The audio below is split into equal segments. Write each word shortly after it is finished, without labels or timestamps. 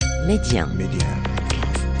Média.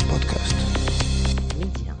 Podcast.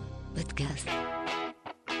 Média. Podcast.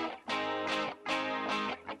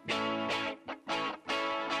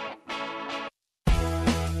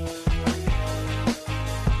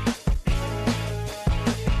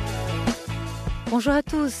 Bonjour à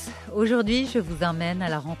tous. Aujourd'hui, je vous emmène à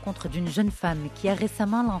la rencontre d'une jeune femme qui a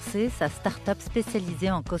récemment lancé sa start-up spécialisée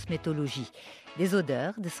en cosmétologie. Des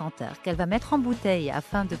odeurs, des senteurs qu'elle va mettre en bouteille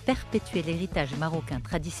afin de perpétuer l'héritage marocain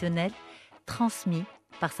traditionnel transmis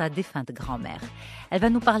par sa défunte grand-mère. Elle va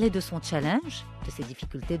nous parler de son challenge, de ses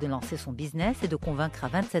difficultés de lancer son business et de convaincre à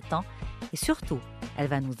 27 ans. Et surtout, elle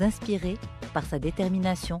va nous inspirer par sa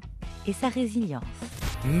détermination et sa résilience.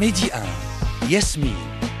 Média 1, Yasmine,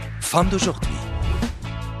 femme d'aujourd'hui.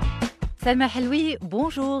 Salma Haloui,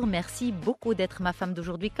 bonjour, merci beaucoup d'être ma femme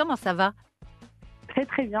d'aujourd'hui. Comment ça va ? Très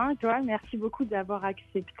très bien, et toi, merci beaucoup d'avoir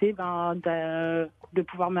accepté de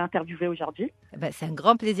pouvoir m'interviewer aujourd'hui. C'est un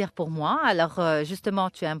grand plaisir pour moi. Alors justement,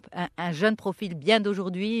 tu as un jeune profil bien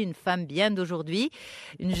d'aujourd'hui, une femme bien d'aujourd'hui,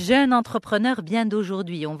 une jeune entrepreneur bien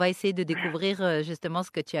d'aujourd'hui. On va essayer de découvrir justement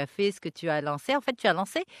ce que tu as fait, ce que tu as lancé. En fait, tu as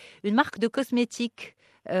lancé une marque de cosmétiques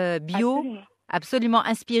bio, absolument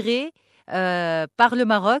inspirée par le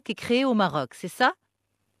Maroc et créée au Maroc, c'est ça ?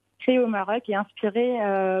 Créée au Maroc et inspirée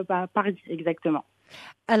par Paris, exactement.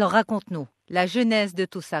 Alors, raconte-nous la genèse de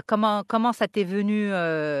tout ça. Comment ça t'est venu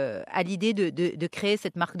à l'idée de créer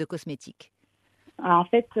cette marque de cosmétiques ? Alors, en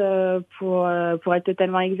fait, pour être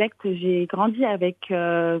totalement exact, j'ai grandi avec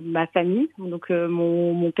ma famille. Donc,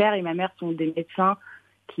 mon père et ma mère sont des médecins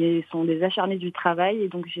qui sont des acharnés du travail. Et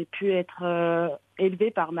donc, j'ai pu être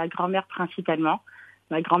élevée par ma grand-mère principalement.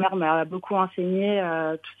 Ma grand-mère m'a beaucoup enseigné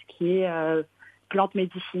tout ce qui est plantes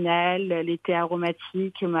médicinales, les thés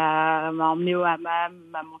aromatiques, m'a emmenée au hammam,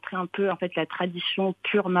 m'a montré un peu en fait la tradition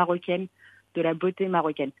pure marocaine de la beauté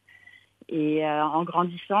marocaine. Et en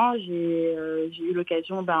grandissant, j'ai eu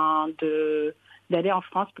l'occasion d'aller en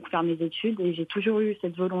France pour faire mes études et j'ai toujours eu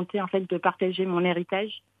cette volonté en fait de partager mon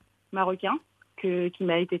héritage marocain qui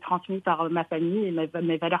m'a été transmis par ma famille et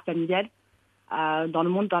mes valeurs familiales dans le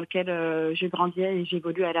monde dans lequel je grandis et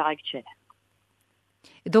j'évolue à l'heure actuelle.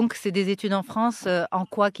 Donc, c'est des études en France, en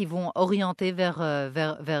quoi qui vont orienter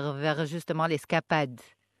vers justement l'escapade ?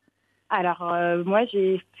 Alors, moi,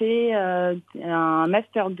 j'ai fait un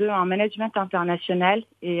Master 2 en management international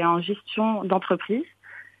et en gestion d'entreprise.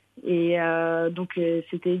 Et donc,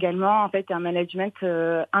 c'était également en fait un management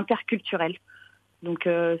interculturel. Donc,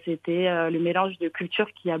 c'était le mélange de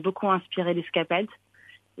cultures qui a beaucoup inspiré l'escapade.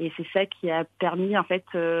 Et c'est ça qui a permis en fait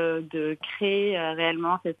de créer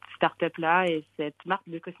réellement cette start-up-là et cette marque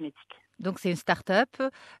de cosmétiques. Donc c'est une start-up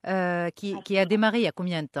qui a démarré il y a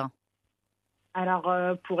combien de temps ? Alors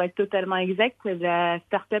pour être totalement exact, la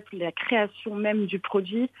start-up, la création même du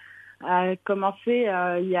produit a commencé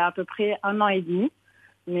il y a à peu près 1 an et demi.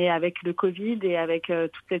 Mais avec le Covid et avec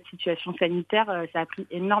toute cette situation sanitaire, ça a pris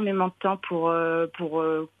énormément de temps pour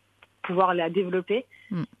pouvoir la développer.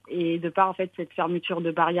 Et de par en fait cette fermeture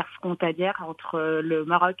de barrières frontalières entre le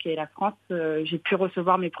Maroc et la France, j'ai pu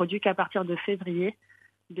recevoir mes produits qu'à partir de février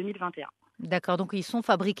 2021. D'accord, donc ils sont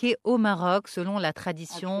fabriqués au Maroc selon la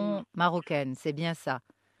tradition marocaine, c'est bien ça ?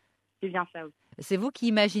 C'est bien ça, oui. C'est vous qui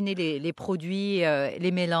imaginez les produits,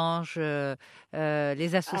 les mélanges,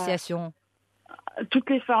 les associations ? Toutes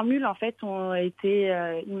les formules en fait ont été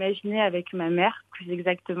imaginées avec ma mère, plus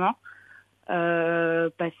exactement.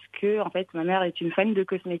 Parce que en fait ma mère est une fan de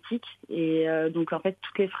cosmétiques et donc en fait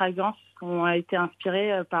toutes les fragrances ont été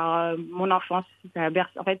inspirées par mon enfance.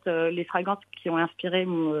 En fait les fragrances qui ont inspiré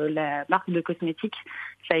la marque de cosmétiques,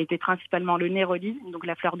 ça a été principalement le néroli, donc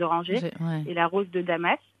la fleur d'oranger, et la rose de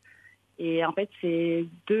Damas. Et en fait c'est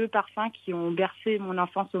 2 parfums qui ont bercé mon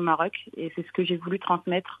enfance au Maroc et c'est ce que j'ai voulu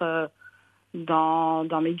transmettre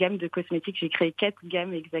dans mes gammes de cosmétiques. J'ai créé 4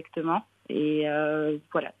 gammes exactement. Et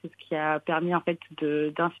voilà, c'est ce qui a permis en fait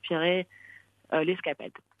d'inspirer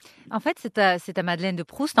l'escapade. En fait, c'est ta Madeleine de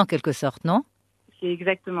Proust en quelque sorte, non ? C'est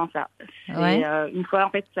exactement ça. Une fois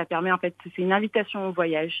en fait, ça permet en fait, c'est une invitation au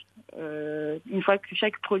voyage. Une fois que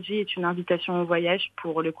chaque produit est une invitation au voyage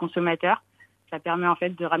pour le consommateur, ça permet en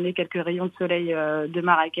fait de ramener quelques rayons de soleil de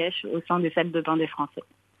Marrakech au sein des salles de bain des Français.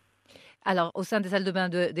 Alors, au sein des salles de bain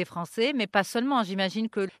des Français, mais pas seulement. J'imagine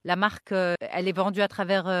que la marque, elle est vendue à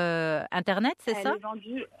travers Internet, c'est ça ?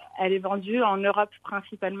 Elle est vendue en Europe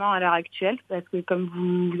principalement à l'heure actuelle, parce que comme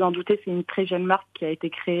vous vous en doutez, c'est une très jeune marque qui a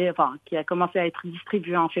été créée, qui a commencé à être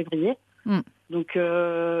distribuée en février. Donc,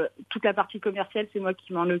 toute la partie commerciale, c'est moi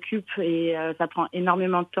qui m'en occupe et ça prend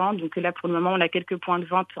énormément de temps. Donc là, pour le moment, on a quelques points de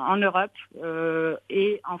vente en Europe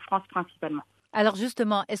et en France principalement. Alors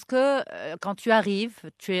justement, est-ce que quand tu arrives,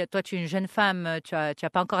 toi tu es une jeune femme, tu as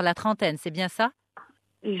pas encore la trentaine, c'est bien ça?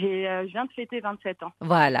 Je viens de fêter 27 ans.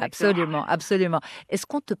 Voilà, Exactement. absolument, absolument. Est-ce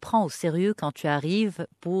qu'on te prend au sérieux quand tu arrives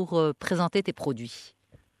pour présenter tes produits?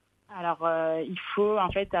 Alors, il faut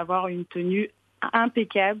en fait avoir une tenue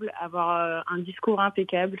impeccable, avoir un discours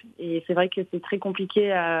impeccable. Et c'est vrai que c'est très compliqué,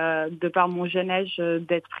 de par mon jeune âge,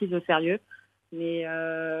 d'être prise au sérieux. Mais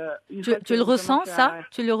une fois Tu le qu'on ressens, commence ça? à...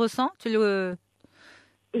 Tu le ressens?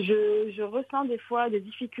 Je ressens des fois des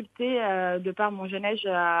difficultés, de par mon jeune âge,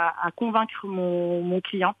 à convaincre mon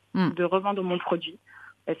client Hmm. de revendre mon produit.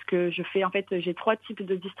 Parce que j'ai 3 types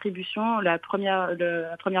de distribution. La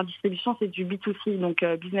première distribution, c'est du B2C, donc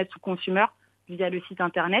business to consumer, via le site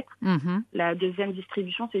internet. Mhm. La deuxième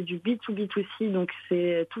distribution, c'est du B2B2C, donc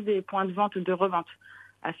c'est tous des points de vente de revente,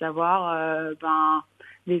 à savoir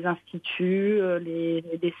les instituts,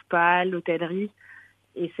 les spas, l'hôtellerie.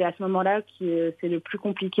 Et c'est à ce moment-là que c'est le plus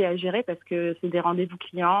compliqué à gérer parce que c'est des rendez-vous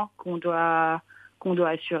clients qu'on doit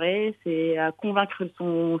assurer. C'est à convaincre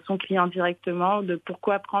son client directement de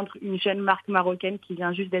pourquoi prendre une jeune marque marocaine qui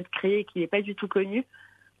vient juste d'être créée et qui n'est pas du tout connue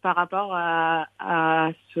par rapport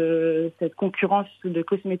à cette concurrence de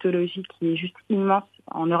cosmétologie qui est juste immense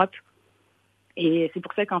en Europe. Et c'est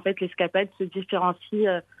pour ça qu'en fait l'escapade se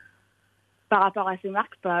différencie par rapport à ces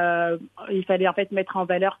marques. Il fallait en fait mettre en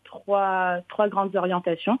valeur trois grandes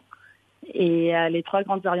orientations. Et les 3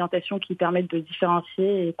 grandes orientations qui permettent de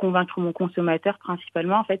différencier et convaincre mon consommateur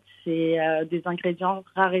principalement, en fait, c'est des ingrédients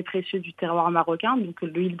rares et précieux du terroir marocain, donc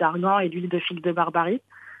l'huile d'argan et l'huile de figue de Barbarie.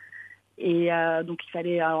 Et donc il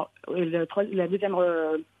fallait la deuxième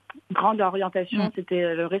grande orientation,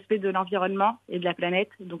 c'était le respect de l'environnement et de la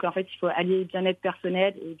planète. Donc en fait, il faut allier bien-être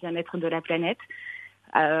personnel et bien-être de la planète.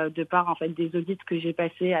 De par en fait des audits que j'ai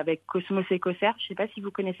passés avec Cosmos Écossaire. Je ne sais pas si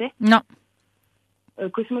vous connaissez. Non.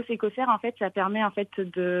 Cosmos Écossaire, en fait, ça permet en fait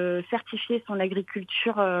de certifier son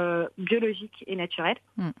agriculture biologique et naturelle.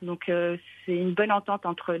 Donc c'est une bonne entente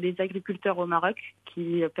entre les agriculteurs au Maroc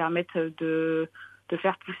qui permettent de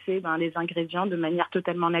faire pousser les ingrédients de manière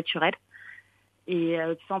totalement naturelle et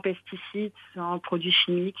sans pesticides, sans produits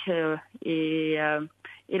chimiques. Et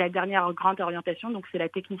la dernière grande orientation, donc c'est la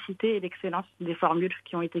technicité et l'excellence des formules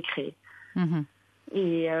qui ont été créées. Mm-hmm.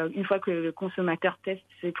 Et une fois que le consommateur teste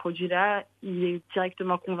ces produits-là, il est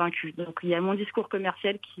directement convaincu. Donc il y a mon discours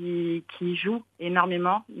commercial qui joue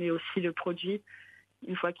énormément, mais aussi le produit,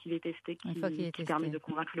 une fois qu'il est testé, qui permet de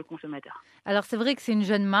convaincre le consommateur. Alors c'est vrai que c'est une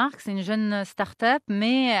jeune marque, c'est une jeune start-up,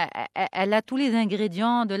 mais elle a tous les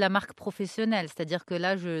ingrédients de la marque professionnelle. C'est-à-dire que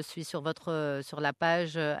là, je suis sur la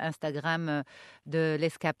page Instagram de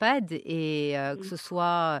l'Escapade et que ce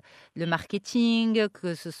soit le marketing,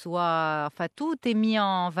 que ce soit... Enfin, tout est mis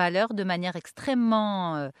en valeur de manière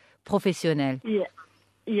extrêmement professionnelle.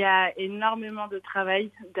 Il y a énormément de travail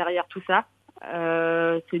derrière tout ça.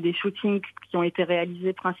 C'est des shootings qui ont été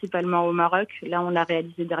réalisés principalement au Maroc. Là, on a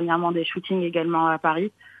réalisé dernièrement des shootings également à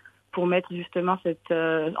Paris pour mettre justement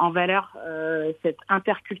en valeur cette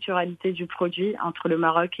interculturalité du produit entre le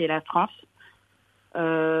Maroc et la France.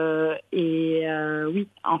 Oui,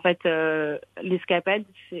 en fait, l'escapade,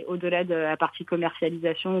 c'est au-delà de la partie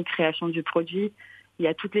commercialisation ou création du produit. Il y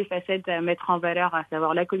a toutes les facettes à mettre en valeur, à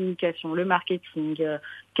savoir la communication, le marketing.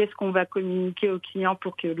 Qu'est-ce qu'on va communiquer aux clients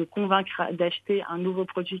pour que le convaincre d'acheter un nouveau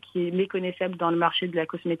produit qui est méconnaissable dans le marché de la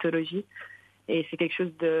cosmétologie. Et c'est quelque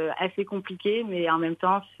chose d'assez compliqué, mais en même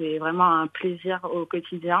temps, c'est vraiment un plaisir au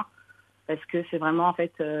quotidien parce que c'est vraiment en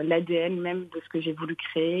fait l'ADN même de ce que j'ai voulu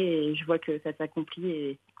créer et je vois que ça s'accomplit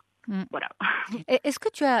et voilà. Est-ce que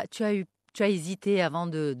tu as hésité avant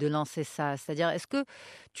de lancer ça? C'est-à-dire, est-ce que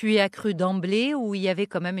tu y as cru d'emblée ou il y avait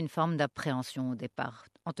quand même une forme d'appréhension au départ,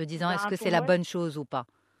 en te disant est-ce que c'est la bonne chose ou pas?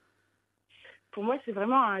 Pour moi, c'est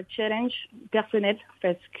vraiment un challenge personnel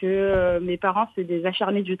parce que mes parents, c'est des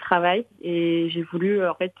acharnés du travail et j'ai voulu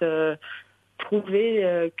en fait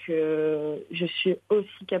prouver que je suis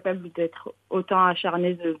aussi capable d'être autant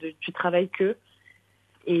acharnée du travail qu'eux.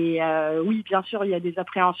 Et oui, bien sûr, il y a des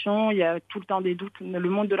appréhensions, il y a tout le temps des doutes. Le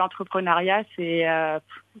monde de l'entrepreneuriat, c'est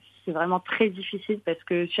vraiment très difficile parce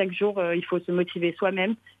que chaque jour, il faut se motiver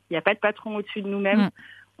soi-même. Il n'y a pas de patron au-dessus de nous-mêmes.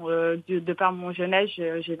 De par mon jeune âge,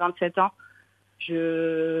 j'ai 27 ans.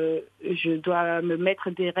 Je dois me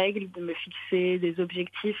mettre des règles, de me fixer des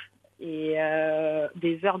objectifs et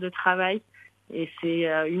des heures de travail. Et c'est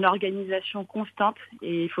une organisation constante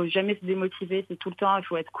et il faut jamais se démotiver. C'est tout le temps, il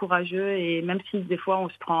faut être courageux et même si des fois on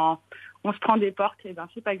on se prend des portes, et ben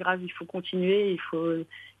c'est pas grave, il faut continuer, il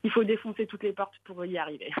faut défoncer toutes les portes pour y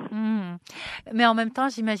arriver. Mais en même temps,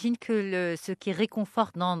 j'imagine que ce qui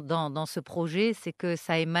réconforte dans ce projet, c'est que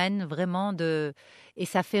ça émane vraiment et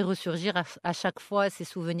ça fait ressurgir à chaque fois ces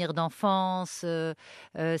souvenirs d'enfance, cette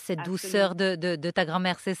Absolument. douceur de ta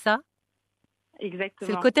grand-mère, c'est ça? Exactement.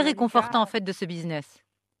 C'est le côté Malika, réconfortant en fait de ce business.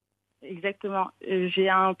 exactement. J'ai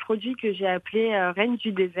un produit que j'ai appelé Reine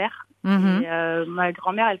du désert. Mhm. Et, ma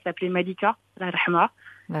grand-mère, elle s'appelait Malika, la rahma.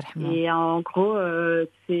 Et en gros,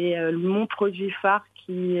 c'est mon produit phare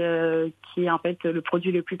qui est en fait le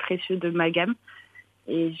produit le plus précieux de ma gamme.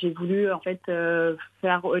 Et j'ai voulu en fait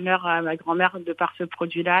faire honneur à ma grand-mère de par ce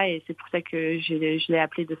produit-là, et c'est pour ça que je l'ai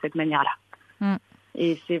appelé de cette manière-là. Mm.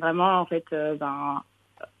 Et c'est vraiment en fait un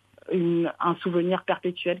souvenir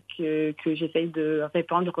perpétuel que j'essaye de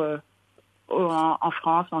répandre en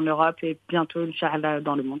France, en Europe et bientôt, Inch'Allah,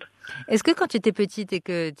 dans le monde. Est-ce que quand tu étais petite et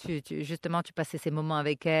que justement tu passais ces moments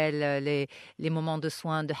avec elle, les moments de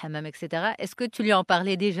soins, de hammam, etc., est-ce que tu lui en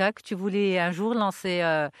parlais déjà, que tu voulais un jour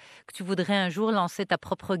que tu voudrais un jour lancer ta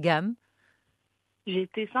propre gamme? J'ai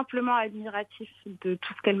été simplement admiratif de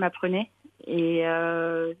tout ce qu'elle m'apprenait. Et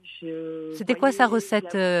C'était quoi sa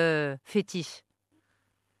recette fétiche?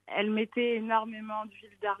 Elle mettait énormément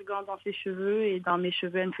d'huile d'argan dans ses cheveux, et dans mes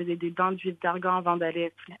cheveux, elle me faisait des bains d'huile d'argan avant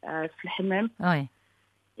d'aller à le hammam. Oui.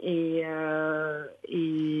 Et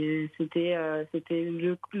c'était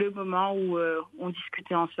le moment où on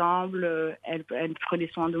discutait ensemble. Elle prenait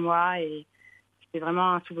soin de moi, et c'était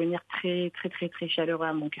vraiment un souvenir très, très, très, très chaleureux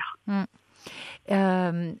à mon cœur.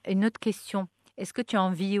 Une autre question. Est-ce que tu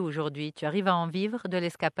en vis aujourd'hui? Tu arrives à en vivre de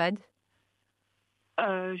l'escapade?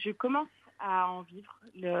 Je commence à en vivre.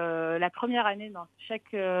 La première année, dans je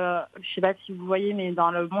sais pas si vous voyez, mais dans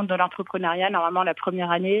le monde de l'entrepreneuriat, normalement, la première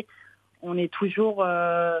année, on est toujours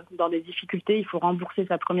dans des difficultés. Il faut rembourser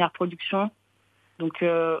sa première production. Donc,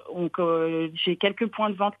 j'ai quelques points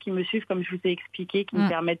de vente qui me suivent, comme je vous ai expliqué, qui me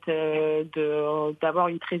permettent d'avoir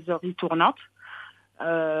une trésorerie tournante.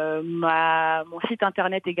 Mon site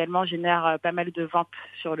internet également génère pas mal de ventes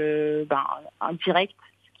sur en direct,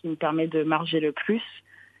 ce qui me permet de marger le plus.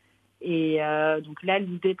 Et donc là,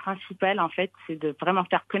 l'idée principale, en fait, c'est de vraiment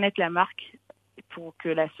faire connaître la marque pour que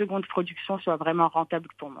la seconde production soit vraiment rentable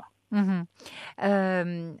pour moi.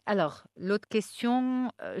 Alors, l'autre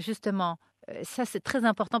question, justement, ça c'est très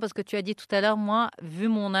important parce que tu as dit tout à l'heure, moi, vu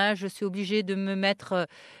mon âge, je suis obligée de me mettre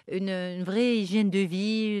une vraie hygiène de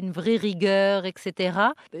vie, une vraie rigueur, etc.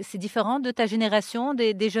 C'est différent de ta génération,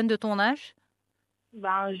 des jeunes de ton âge?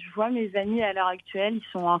 Je vois mes amis à l'heure actuelle,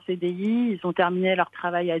 ils sont en CDI, ils ont terminé leur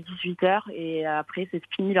travail à 18h, et après c'est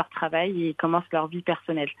fini leur travail et ils commencent leur vie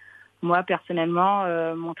personnelle. Moi, personnellement,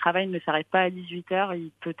 mon travail ne s'arrête pas à 18h, il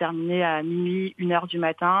peut terminer à minuit, 1h du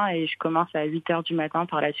matin, et je commence à 8h du matin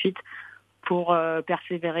par la suite pour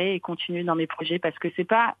persévérer et continuer dans mes projets, parce que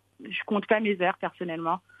je compte pas mes heures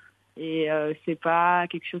personnellement, et c'est pas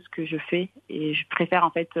quelque chose que je fais, et je préfère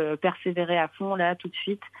en fait persévérer à fond là tout de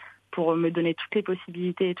suite pour me donner toutes les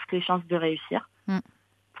possibilités et toutes les chances de réussir.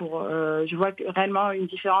 Je vois réellement une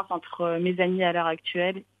différence entre mes amis à l'heure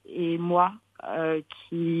actuelle et moi,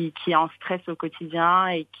 qui est en stress au quotidien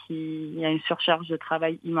et qui a une surcharge de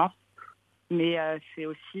travail immense. Mais c'est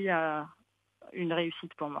aussi une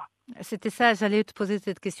réussite pour moi. C'était ça, j'allais te poser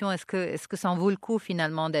cette question. Est-ce que ça en vaut le coup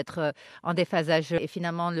finalement d'être en déphasage et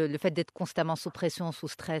finalement le fait d'être constamment sous pression, sous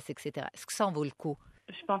stress, etc. Est-ce que ça en vaut le coup?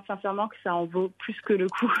 Je pense sincèrement que ça en vaut plus que le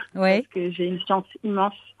coup. Oui. Parce que j'ai une chance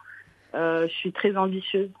immense. Je suis très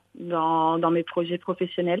ambitieuse dans mes projets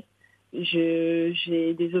professionnels.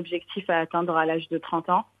 J'ai des objectifs à atteindre à l'âge de 30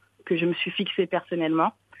 ans que je me suis fixé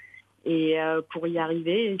personnellement. Et pour y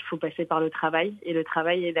arriver, il faut passer par le travail. Et le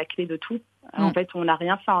travail est la clé de tout. En fait, on n'a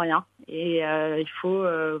rien sans rien. Et il faut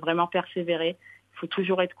vraiment persévérer. Il faut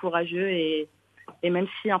toujours être courageux. Et même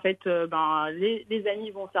si, en fait, les amis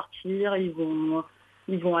vont sortir,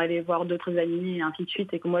 ils vont aller voir d'autres amis et ainsi de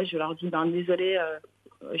suite. Et que moi, je leur dis, désolé,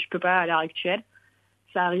 je peux pas à l'heure actuelle.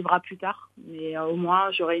 Ça arrivera plus tard. Mais au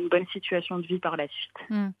moins, j'aurai une bonne situation de vie par la suite.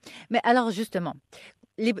 Mais alors, justement,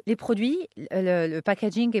 les produits, le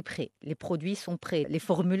packaging est prêt, les produits sont prêts, les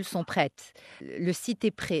formules sont prêtes, le site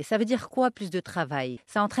est prêt. Ça veut dire quoi, plus de travail?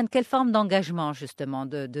 Ça entraîne quelle forme d'engagement, justement,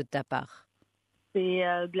 de ta part? C'est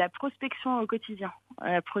de la prospection au quotidien,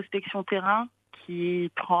 la prospection terrain qui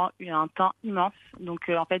prend un temps immense. Donc,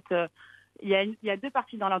 en fait, il y a deux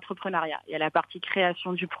parties dans l'entrepreneuriat. Il y a la partie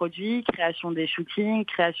création du produit, création des shootings,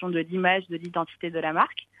 création de l'image, de l'identité de la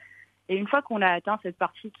marque. Et une fois qu'on a atteint cette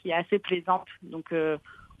partie qui est assez plaisante, donc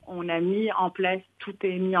on a mis en place, tout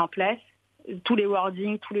est mis en place, tous les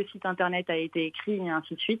wordings, tout le site internet a été écrit et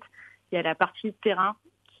ainsi de suite. Il y a la partie terrain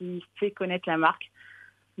qui fait connaître la marque.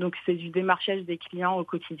 Donc, c'est du démarchage des clients au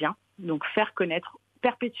quotidien. Donc, faire connaître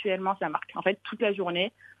perpétuellement sa marque. En fait, toute la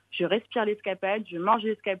journée, je respire l'escapade, je mange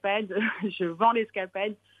l'escapade, je vends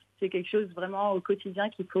l'escapade. C'est quelque chose vraiment au quotidien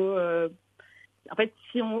qu'il faut... En fait,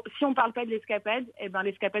 si on parle pas de l'escapade,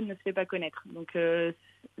 l'escapade ne se fait pas connaître. Donc,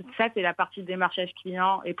 ça, c'est la partie démarchage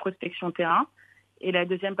client et prospection terrain. Et la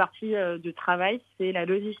deuxième partie de travail, c'est la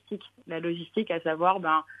logistique. La logistique, à savoir,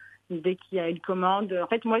 dès qu'il y a une commande... En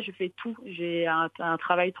fait, moi, je fais tout. J'ai un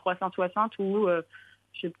travail 360 où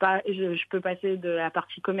je peux passer de la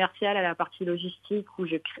partie commerciale à la partie logistique, où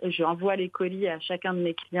je envoie les colis à chacun de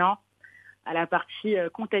mes clients, à la partie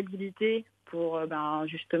comptabilité pour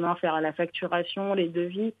justement faire la facturation, les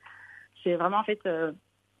devis. C'est vraiment, en fait,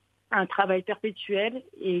 un travail perpétuel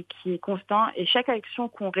et qui est constant. Et chaque action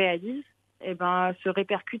qu'on réalise, se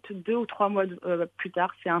répercute 2 ou 3 mois plus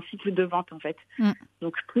tard. C'est un cycle de vente, en fait.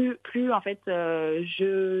 Donc, plus en fait,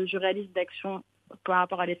 je réalise d'actions par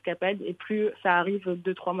rapport à l'escapade et plus ça arrive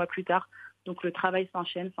 2-3 mois plus tard. Donc, le travail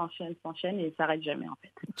s'enchaîne et ne s'arrête jamais, en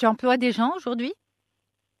fait. Tu emploies des gens aujourd'hui ?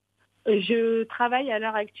 Je travaille à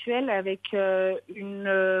l'heure actuelle avec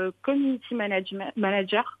une community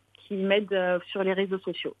manager qui m'aide sur les réseaux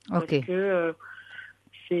sociaux. Okay. Parce que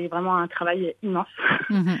c'est vraiment un travail immense.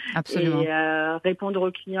 Absolument. Et répondre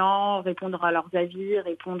aux clients, répondre à leurs avis,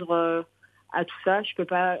 répondre à tout ça, je peux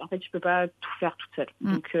pas tout faire toute seule.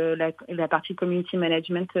 Donc la partie community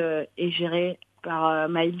management est gérée par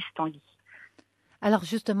Maëlys Tanguy. Alors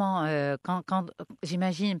justement, quand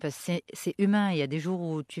j'imagine, parce que c'est humain, il y a des jours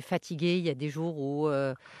où tu es fatigué, il y a des jours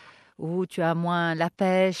où tu as moins la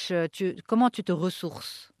pêche. Comment tu te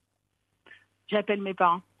ressources ? J'appelle mes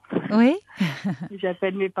parents. Oui.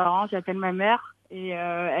 J'appelle mes parents, j'appelle ma mère et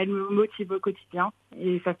elle me motive au quotidien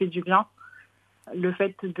et ça fait du bien. Le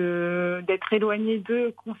fait d'être éloignée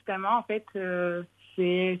d'eux constamment, en fait,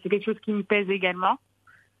 c'est quelque chose qui me pèse également.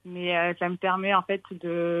 Mais ça me permet en fait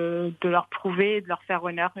de leur prouver, de leur faire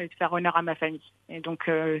honneur et de faire honneur à ma famille. Et donc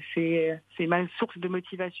c'est ma source de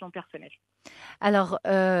motivation personnelle. Alors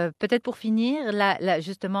peut-être pour finir, là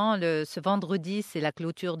justement ce vendredi c'est la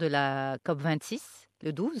clôture de la COP26,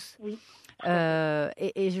 le 12. Oui.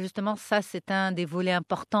 Et justement ça c'est un des volets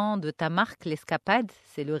importants de ta marque, l'escapade,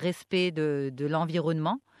 c'est le respect de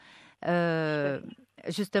l'environnement.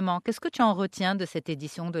 Justement, qu'est-ce que tu en retiens de cette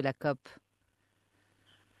édition de la COP ?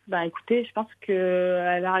 Écoutez, je pense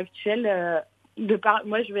qu'à l'heure actuelle,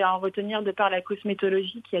 moi je vais en retenir de par la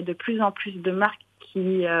cosmétologie qu'il y a de plus en plus de marques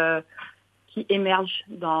qui émergent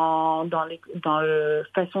dans la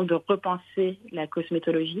façon de repenser la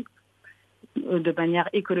cosmétologie de manière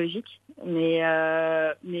écologique. Mais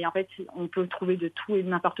en fait, on peut trouver de tout et de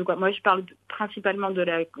n'importe quoi. Moi, je parle principalement de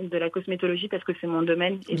la cosmétologie parce que c'est mon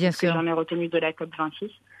domaine et Bien c'est ce sûr. que j'en ai retenu de la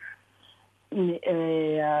COP26.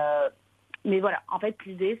 Mais voilà, en fait,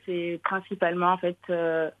 l'idée, c'est principalement, en fait,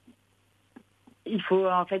 il faut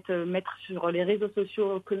en fait mettre sur les réseaux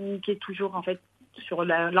sociaux, communiquer toujours, en fait, sur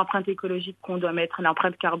l'empreinte écologique qu'on doit mettre,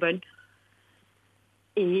 l'empreinte carbone,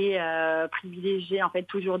 et privilégier, en fait,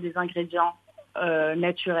 toujours des ingrédients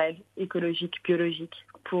naturels, écologiques, biologiques,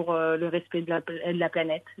 pour le respect de la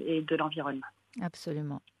planète et de l'environnement.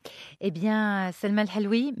 Absolument. Eh bien, Salma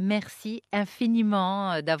Haloui, merci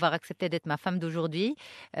infiniment d'avoir accepté d'être ma femme d'aujourd'hui.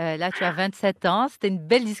 Là, tu as 27 ans. C'était une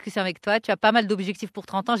belle discussion avec toi. Tu as pas mal d'objectifs pour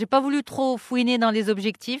 30 ans. J'ai pas voulu trop fouiner dans les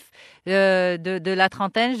objectifs de la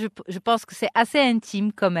trentaine. Je pense que c'est assez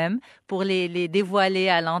intime quand même pour les dévoiler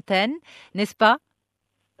à l'antenne, n'est-ce pas ?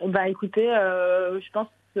 Écoutez, je pense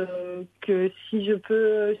que si je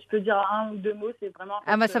peux dire 1 ou 2 mots, c'est vraiment...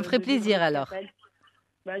 ça me ferait plaisir alors.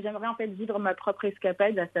 J'aimerais en fait vivre ma propre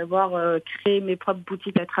escapade, à savoir créer mes propres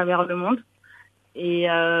boutiques à travers le monde et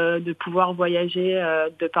de pouvoir voyager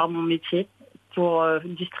de par mon métier pour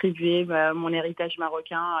distribuer mon héritage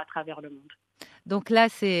marocain à travers le monde. Donc là,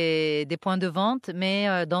 c'est des points de vente,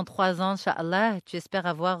 mais dans 3 ans, Inch'Allah, tu espères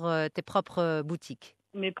avoir tes propres boutiques.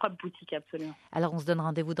 Mes propres boutiques, absolument. Alors, on se donne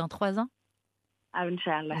rendez-vous dans 3 ans ?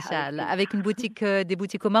 Inch'Allah. Inch'Allah. Avec une boutique, des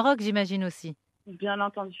boutiques au Maroc, j'imagine aussi. Bien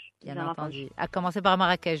entendu. Bien entendu. À commencer par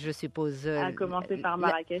Marrakech, je suppose. À commencer par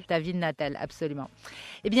Marrakech. Ta ville natale, absolument.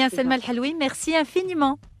 Eh bien, Salma Haloui, merci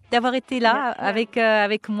infiniment d'avoir été là avec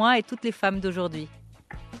moi et toutes les femmes d'aujourd'hui.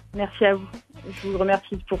 Merci à vous. Je vous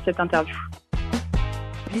remercie pour cette interview.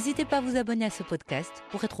 N'hésitez pas à vous abonner à ce podcast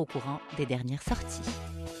pour être au courant des dernières sorties.